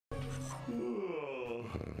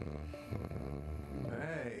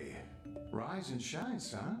rise and shine,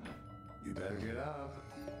 son. You better get up.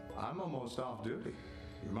 I'm almost off duty.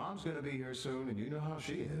 Your mom's gonna be here soon, and you know how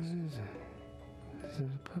she is. Is it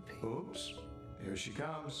a puppy? Oops. Here she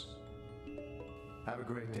comes. Have a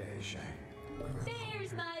great day, Shane.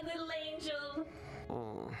 There's my little angel.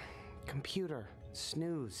 Oh, computer,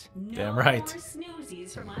 snooze. No Damn right. more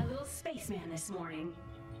snoozies for my little spaceman this morning.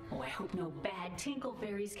 Oh, I hope no bad tinkle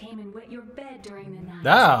fairies came and wet your bed during the night.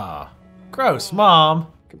 Ah, gross,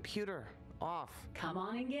 Mom. Computer, off. Come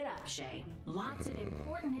on and get up, Shay. Lots of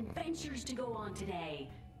important adventures to go on today.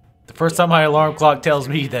 The first time my alarm clock tells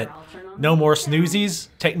me that no more snoozies,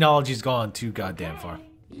 technology's gone too goddamn far.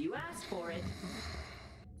 You asked for it.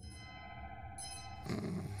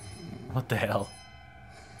 What the hell?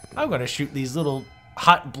 I'm gonna shoot these little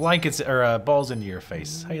hot blankets or balls into your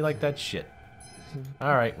face. How you like that shit?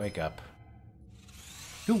 All right, wake up.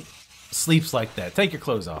 Who sleeps like that? Take your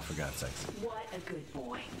clothes off, for God's sakes. What a good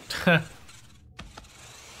boy.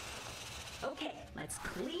 Okay, let's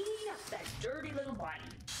clean up that dirty little body.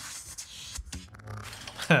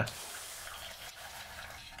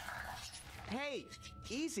 Hey,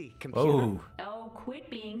 easy, computer. Whoa. Oh, quit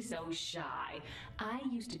being so shy. I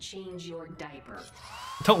used to change your diaper.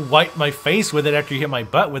 Don't wipe my face with it after you hit my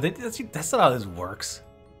butt with it. That's not how this works.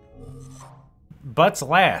 Butts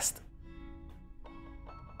last.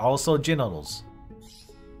 Also genitals.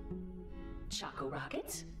 Choco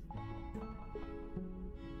Rockets?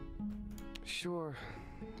 Sure.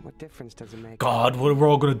 What difference does it make? God, we're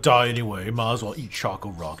all gonna die anyway. Might as well eat Choco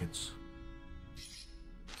Rockets.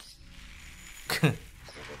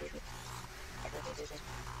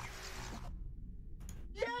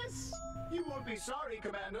 Yes! You won't be sorry,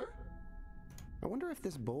 Commander. I wonder if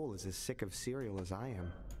this bowl is as sick of cereal as I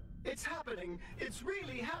am. It's happening. It's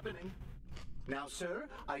really happening. Now, sir,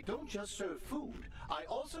 I don't just serve food. I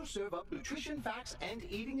also serve up nutrition facts and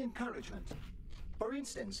eating encouragement. For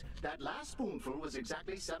instance, that last spoonful was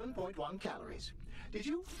exactly 7.1 calories. Did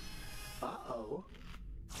you? Uh-oh.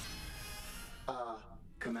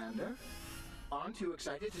 Commander? Aren't you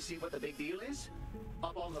excited to see what the big deal is?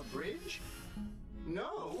 Up on the bridge?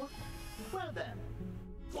 No? Well then,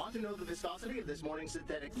 want to know the viscosity of this morning's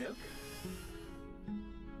synthetic milk?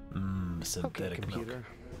 Synthetic Okay, computer. milk.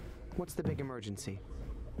 What's the big emergency?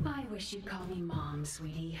 I wish you'd call me Mom,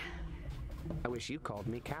 sweetie. I wish you called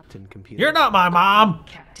me Captain Computer. You're not my mom!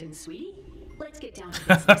 Captain Sweetie, let's get down to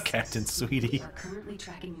business. Captain Sweetie. We are currently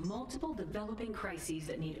tracking multiple developing crises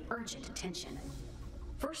that need urgent attention.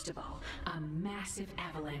 First of all, a massive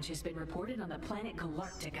avalanche has been reported on the planet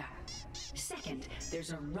Galactica. Second,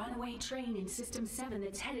 there's a runaway train in System 7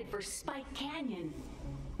 that's headed for Spike Canyon.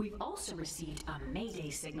 We've also received a mayday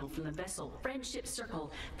signal from the vessel Friendship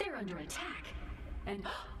Circle. They're under attack. And,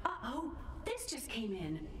 uh-oh, this just came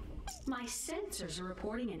in. My sensors are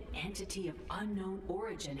reporting an entity of unknown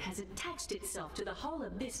origin has attached itself to the hull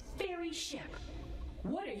of this very ship.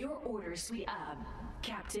 What are your orders, sweet,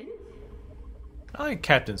 Captain? I think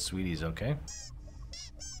Captain Sweetie's okay.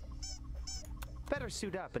 Better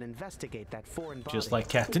suit up and investigate that foreign body. Just like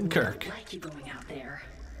Captain Kirk. I like you going out there.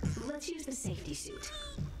 Let's use the safety suit.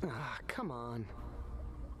 Ah, come on.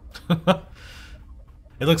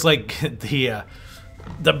 It looks like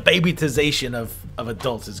the babytization of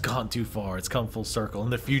adults has gone too far. It's come full circle. In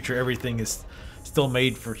the future, everything is still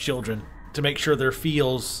made for children to make sure their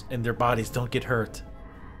feels and their bodies don't get hurt.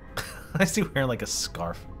 I see wearing like a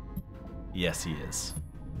scarf. Yes, he is.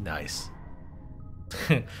 Nice.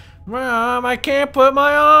 Mom, I can't put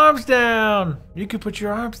my arms down. You can put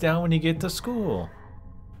your arms down when you get to school.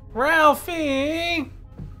 Ralphie,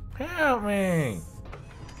 help me.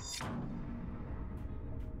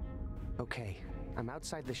 Okay, I'm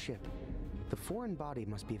outside the ship. The foreign body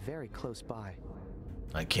must be very close by.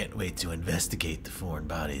 I can't wait to investigate the foreign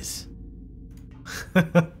bodies.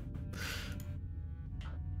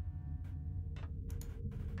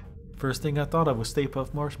 First thing I thought of was Stay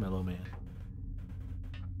Puft Marshmallow Man.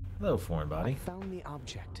 Hello, foreign body. I found the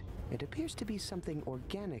object. It appears to be something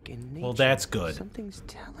organic in nature. Well, that's good. Something's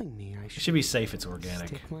telling me I It should be safe it's organic.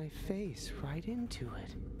 stick my face right into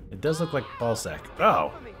it. It does look like ballsack.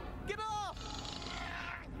 Oh! Get off!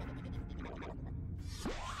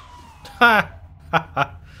 Ha! Ha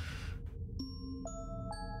ha!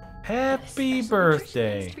 Happy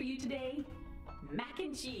birthday! For you today, mac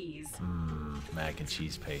and cheese. Mac and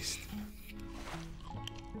cheese paste.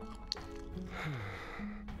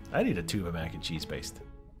 I need a tube of mac and cheese paste.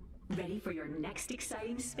 Ready for your next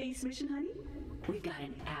exciting space mission, honey? We've got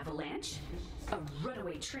an avalanche, a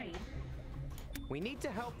runaway train. We need to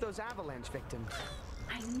help those avalanche victims.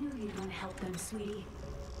 I knew you'd want to help them, sweetie.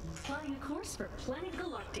 Plotting a course for Planet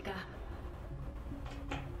Galactica.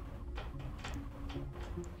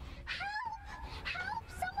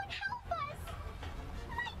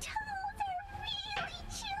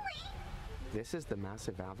 This is the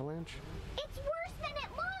massive avalanche? It's worse than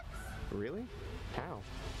it looks. Really? How?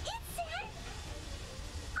 It's an ice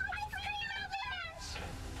cream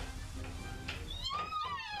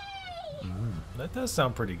avalanche! Yay! That does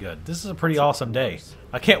sound pretty good. This is a pretty awesome day.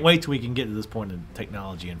 I can't wait till we can get to this point in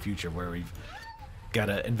technology in future where we've got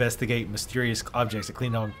to investigate mysterious objects that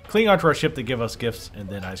cling onto our ship that give us gifts, and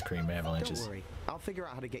then ice cream avalanches. Don't worry. I'll figure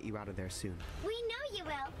out how to get you out of there soon. We know you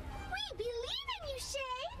will. We believe in you, Shay.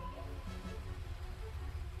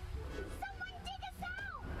 Someone dig us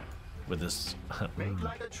out. With this, Make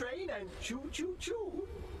like a train and choo choo choo.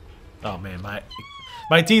 oh man,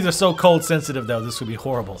 my teeth are so cold sensitive though. This would be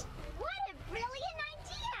horrible. What a brilliant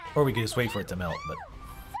idea. Or we could just wait for it to melt, but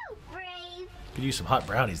So brave. could use some hot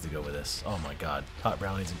brownies to go with this. Oh my god, hot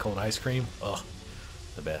brownies and cold ice cream. Oh,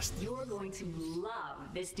 the best. You're going to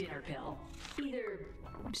love this dinner pill. Either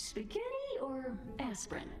spaghetti or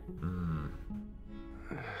aspirin.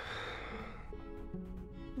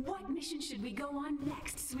 What mission should we go on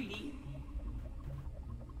next, sweetie?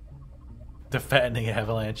 The fattening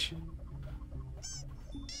avalanche.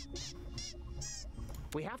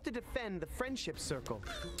 We have to defend the friendship circle.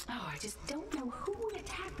 Oh, I just don't know who would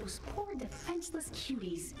attack those poor defenseless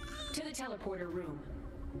cuties. To the teleporter room.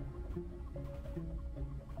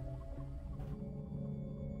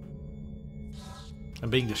 I'm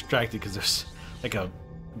being distracted because there's like a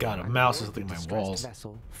mouse or something in my Distressed walls.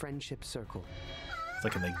 Vessel, friendship circle. It's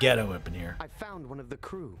like in the ghetto up in here. I found one of the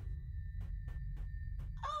crew.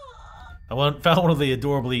 Found one of the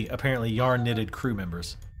adorably, apparently yarn-knitted crew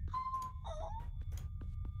members.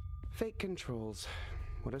 Fake controls.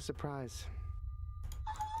 What a surprise.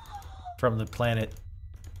 From the planet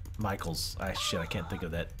Michael's. Shit, I can't think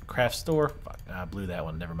of that. Craft store? Fuck, I blew that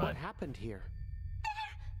one. Never What mind. happened here?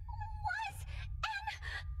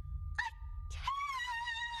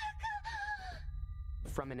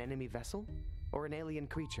 From an enemy vessel? Or an alien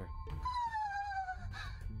creature?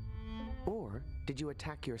 Or did you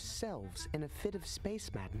attack yourselves in a fit of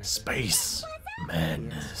space madness? Space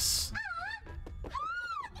madness.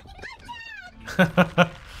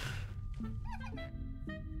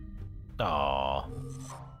 Aww.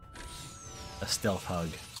 A stealth hug.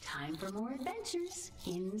 Time for more adventures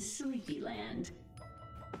in Sleepyland.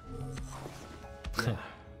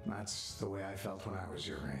 That's the way I felt when I was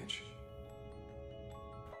your age.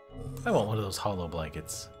 I want one of those hollow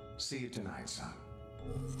blankets. See you tonight, son.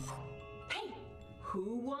 Hey,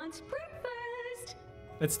 who wants breakfast?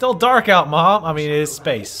 It's still dark out, Mom. I mean, it is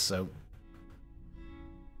space, so.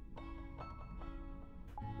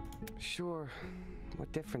 Sure.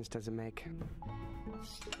 What difference does it make?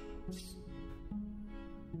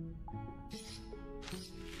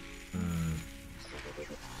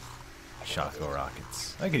 Choco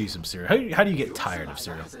rockets. I could use some cereal. How do you get tired of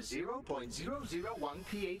cereal? Has a 0.001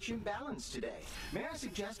 pH imbalance today. May I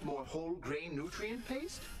suggest more whole grain nutrient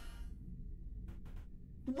paste?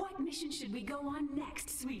 What mission should we go on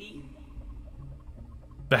next, sweetie?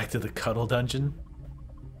 Back to the cuddle dungeon.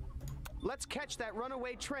 Let's catch that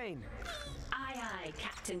runaway train. Aye, aye,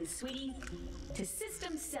 Captain Sweetie. To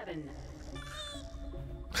System 7.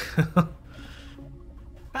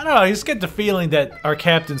 I don't know, I just get the feeling that our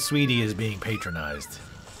Captain Sweetie is being patronized.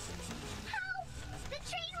 Help! The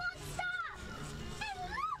train won't stop! And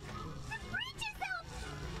look! The bridge is up!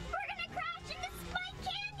 We're gonna crash into Spike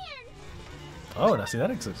Canyon! Oh, now see, that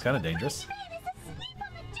looks kind of dangerous. Man is asleep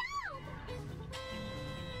on the dome!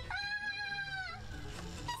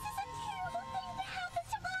 This is a terrible thing to happen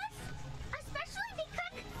to us! Especially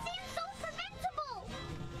because it seems so preventable!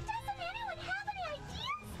 Doesn't anyone have any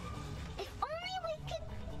ideas? If only we could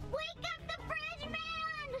wake up the bridge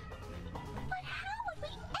man! But how would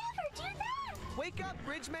we ever do that? Wake up,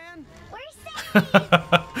 bridge man! We're saved!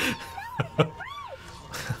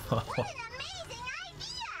 What an amazing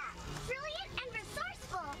idea! Brilliant and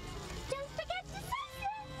resourceful. Don't forget to say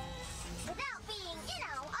it. Without being,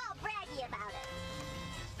 all braggy about it.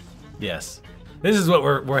 Yes. This is what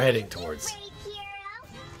we're heading towards. Great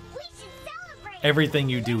hero. We should celebrate. Everything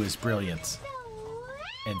you do is brilliant So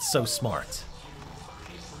and so smart.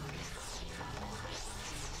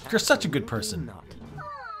 You're such a good person. Not. Aww.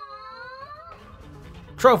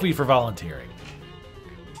 Trophy for volunteering.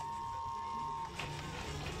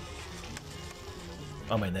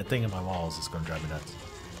 Oh man, that thing in my walls is going to drive me nuts.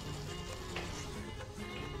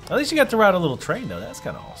 At least you got to ride a little train though. That's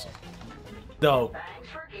kind of awesome. Though, Thanks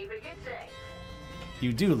for keeping it safe.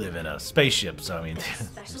 you do live in a spaceship, so I mean, there's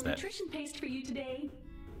Special that. nutrition paste for you today.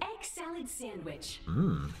 Egg salad sandwich.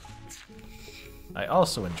 I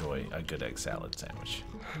also enjoy a good egg salad sandwich.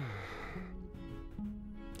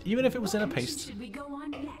 Even if it was in a What mission paste. should we go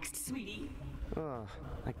on next, sweetie? Ugh,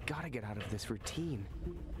 I gotta get out of this routine.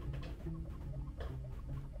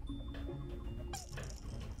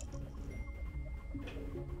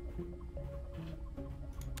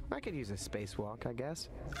 I could use a spacewalk, I guess.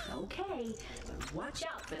 Okay, but watch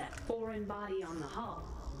out for that foreign body on the hull.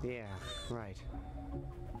 Yeah, right.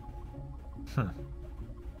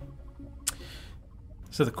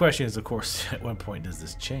 So the question is, of course, at what point does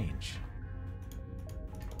this change?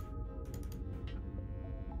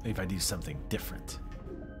 If I do something different.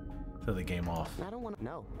 Throw the game off. I don't want to.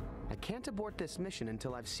 No. I can't abort this mission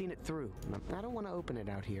until I've seen it through. I don't want to open it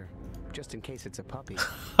out here. Just in case it's a puppy.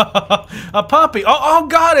 A puppy! Oh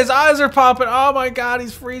god, his eyes are popping! Oh my god,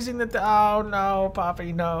 he's freezing the... Oh no,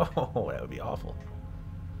 puppy, no. That would be awful.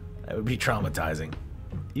 That would be traumatizing.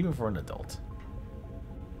 Even for an adult.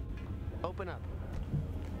 Open up.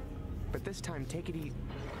 But this time, take it easy.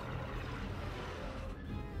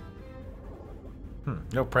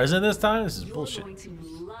 No present this time? This is bullshit. You're going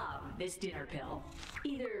to love this dinner pill.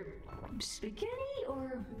 Either spaghetti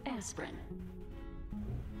or aspirin.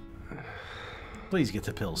 Please get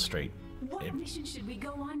the pills straight. What mission should we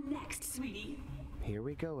go on next, sweetie? Here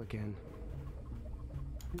we go again.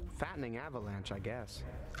 Fattening avalanche, I guess.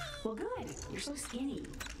 Well, good. You're so skinny.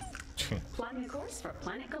 Plotting a course for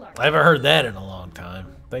Planet Galactica. I haven't heard that in a long time.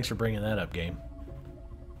 Thanks for bringing that up, game.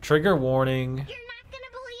 Trigger warning. You're not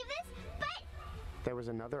gonna believe this, but There was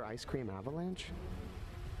another ice cream avalanche?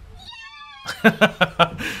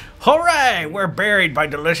 Hooray! We're buried by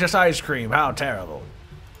delicious ice cream. How terrible.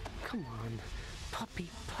 Come on. Puppy,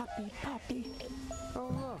 puppy, puppy. Oh,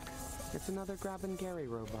 look. It's another Grab and Gary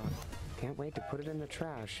robot. Can't wait to put it in the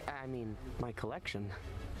trash. I mean, my collection.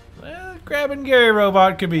 Well, Grab and Gary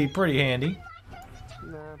robot could be pretty handy.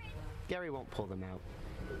 Nah, Gary won't pull them out.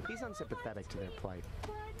 He's unsympathetic to their plight.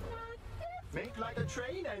 Make like a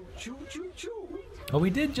train and choo choo choo. Well, we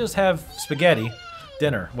did just have spaghetti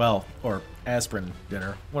dinner. Well, or aspirin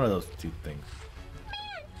dinner. One of those two things.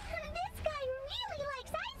 man, this guy really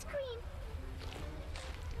likes ice cream.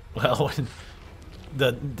 Well,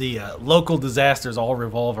 the local disasters all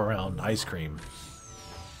revolve around ice cream.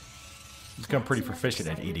 He's become pretty proficient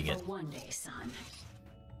at eating it. One day, son.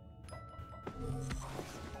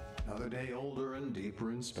 Another day older and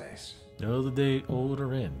deeper in space. Another day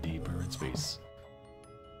older and deeper in space.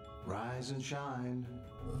 Rise and shine.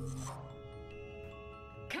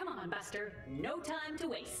 Come on, Buster. No time to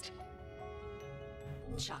waste.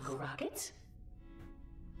 Choco rockets,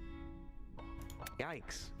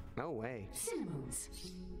 Yikes. No way. Cinnamoons.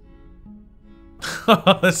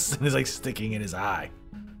 This is like sticking in his eye.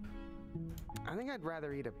 I think I'd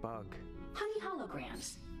rather eat a bug. Honey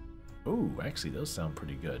holograms. Ooh, actually, those sound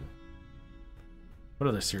pretty good. What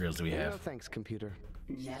other cereals do we No have? thanks, computer.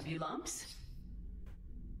 Nebulumps.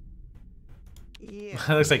 Yeah.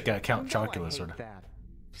 That looks like Count You know I Chocula, hate sort of. that.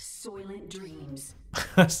 Soylent dreams.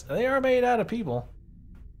 They are made out of people.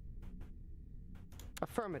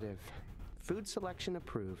 Affirmative. Food selection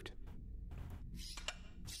approved.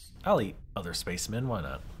 I'll eat other spacemen, why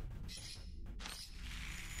not?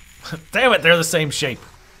 Damn it, they're the same shape.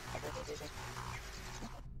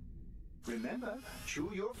 Remember, chew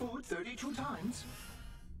your food 32 times.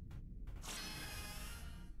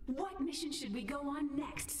 What mission should we go on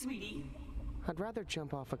next, sweetie? I'd rather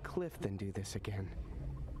jump off a cliff than do this again.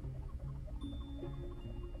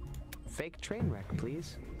 Fake train wreck,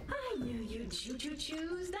 please. I knew you'd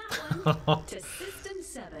choose that one. To System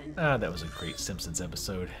 7. Ah, that was a great Simpsons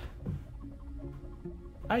episode.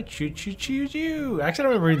 I choose you. Actually, I don't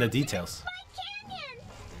remember reading the details. My canyon.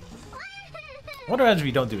 What happens if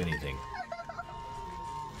you don't do anything?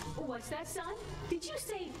 What's that, son? Did you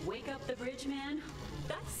say wake up the bridge man?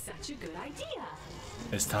 That's such a good idea.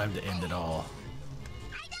 It's time to end it all.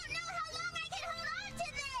 I don't know how long I can hold on to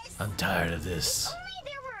this. I'm tired of this. Only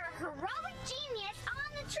there were a heroic genius on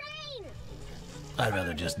the train. I'd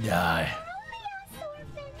rather just die.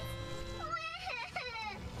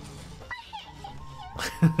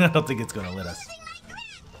 I don't think it's gonna let us.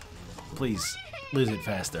 Please, lose it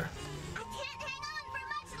faster. I can't hang on for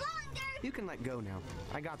much longer. You can let go now.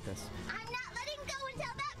 I got this. I'm not letting go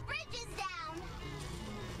until that bridge is down.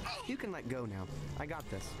 You can let go now. I got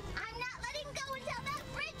this. I'm not letting go until that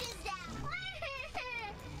bridge is down.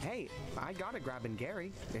 Hey, I got a Grab and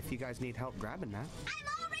Gary, if you guys need help grabbing that.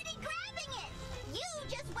 I'm already grabbing it. You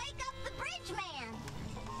just wake up the bridge man.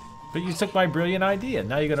 But you took my brilliant idea.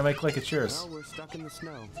 Now you're gonna make like it's yours. Well, we're stuck in the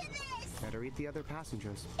snow. Better eat the other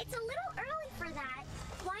passengers. It's a little early for that.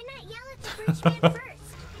 Why not yell at the bridge man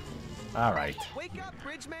first? All right. Wake up,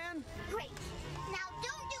 bridge man! Great. Now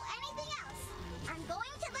don't do anything else. I'm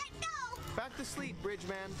going to let go. Back to sleep, bridge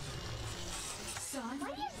man. son.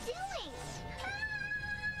 What are you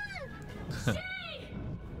doing? Shay!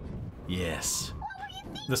 Yes. What were you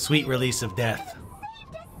thinking? The sweet release of death.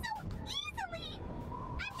 Saved us so easily.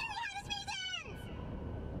 After we had his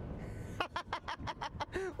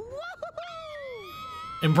revenge.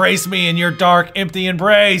 Woohoo! Embrace me in your dark, empty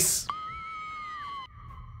embrace.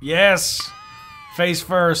 Yes. Face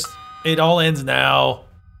first. It all ends now.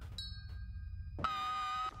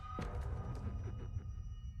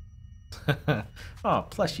 Oh,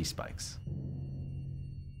 plushy spikes.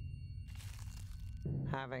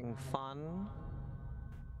 Having fun?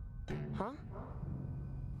 Huh?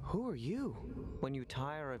 Who are you? When you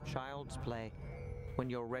tire of child's play,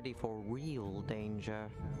 when you're ready for real danger,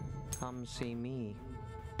 come see me.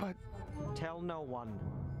 But tell no one.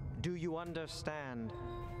 Do you understand?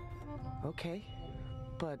 Okay,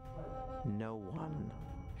 but no one.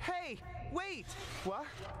 Hey, wait! What?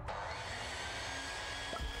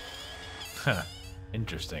 Huh.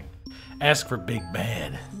 Interesting. Ask for Big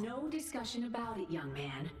Bad. No discussion about it, young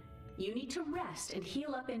man. You need to rest and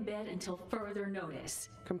heal up in bed until further notice.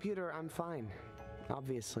 Computer, I'm fine.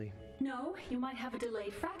 Obviously. No, you might have a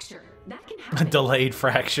delayed fracture. That can A happen. delayed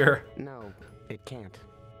fracture. No, it can't.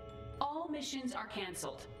 All missions are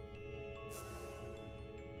canceled.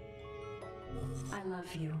 I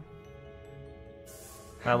love you.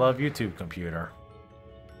 I love you too, computer.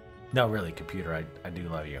 No, really, computer, I do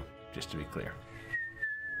love you. Just to be clear.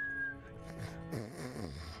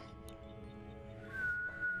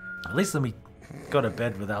 At least let me go to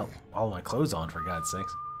bed without all my clothes on, for God's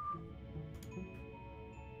sakes.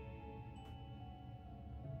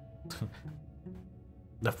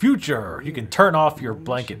 The future! You can turn off your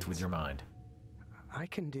blanket with your mind. I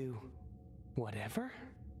can do whatever?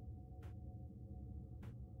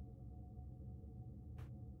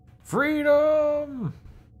 Freedom!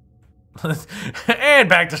 And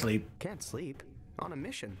back to sleep. Can't sleep. On a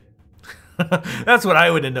mission. That's what I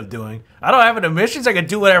would end up doing. I don't have any missions. I can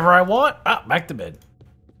do whatever I want. Ah, back to bed.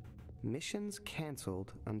 Missions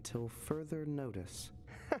canceled until further notice.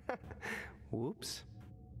 Whoops.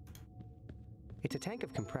 It's a tank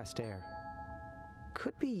of compressed air.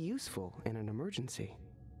 Could be useful in an emergency.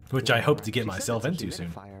 Which I hope to get She said myself it's a into soon.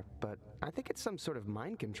 humidifier, but I think it's some sort of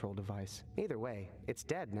mind control device. Either way, it's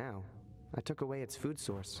dead now. I took away its food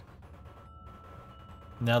source.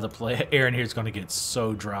 Now the air in here is going to get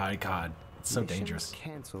so dry. God, it's so Missions dangerous.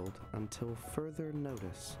 Canceled until further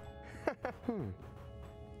notice.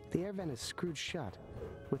 The air vent is screwed shut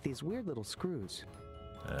with these weird little screws.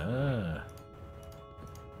 Ah.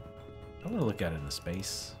 I'm going to look out into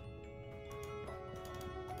space.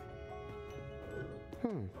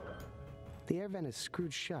 The air vent is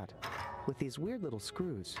screwed shut with these weird little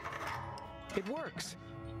screws. It works.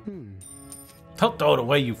 Don't throw it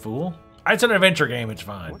away, you fool. It's an adventure game. It's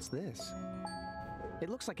fine. What's this? It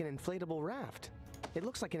looks like an inflatable raft. It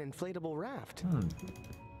looks like an inflatable raft.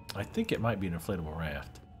 I think it might be an inflatable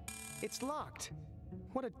raft. It's locked.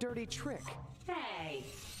 What a dirty trick. Hey,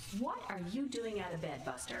 what are you doing out of bed,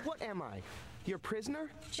 Buster? What am I? Your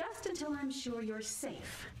prisoner? Just until I'm sure you're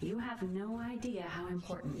safe. You have no idea how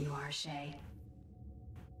important you are, Shay.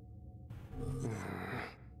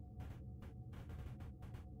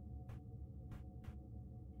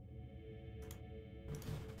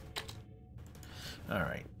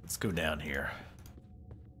 Alright, let's go down here.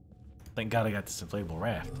 Thank God I got this inflatable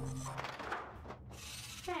raft.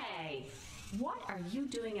 Hey, what are you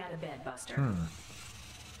doing out of bed, Buster?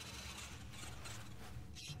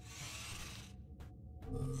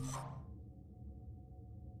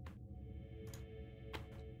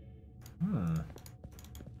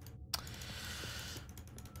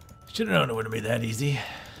 Should have known it wouldn't be that easy.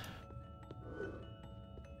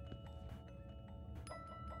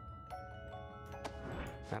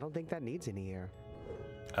 I don't think that needs any air.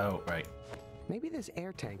 Oh, right. Maybe this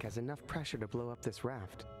air tank has enough pressure to blow up this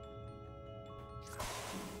raft.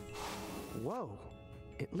 Whoa.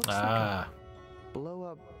 It looks like a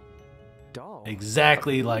blow-up doll.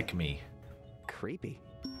 Exactly like me. Creepy.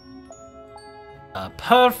 A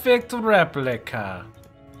perfect replica.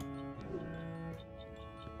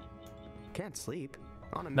 Can't sleep.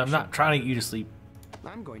 On a No, I'm mission. not trying to get you to sleep.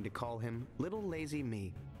 I'm going to call him Little Lazy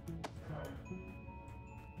Me.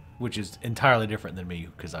 Which is entirely different than me,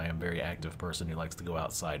 because I am a very active person who likes to go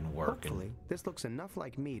outside and work Hopefully, this looks enough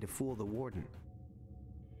like me to fool the warden.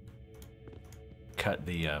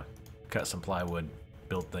 and cut some plywood,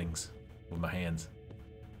 build things with my hands.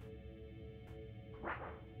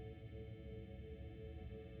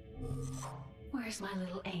 Where's my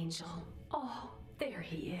little angel? Oh, there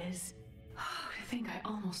he is. Oh, I think I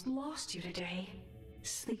almost lost you today.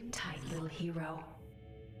 Sleep tight, little hero.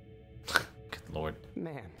 Good Lord.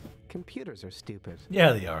 Man, computers are stupid.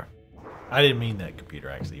 Yeah, they are. I didn't mean that, computer,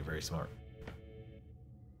 actually. You're very smart.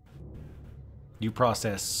 You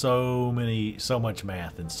process so much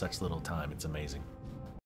math in such little time. It's amazing.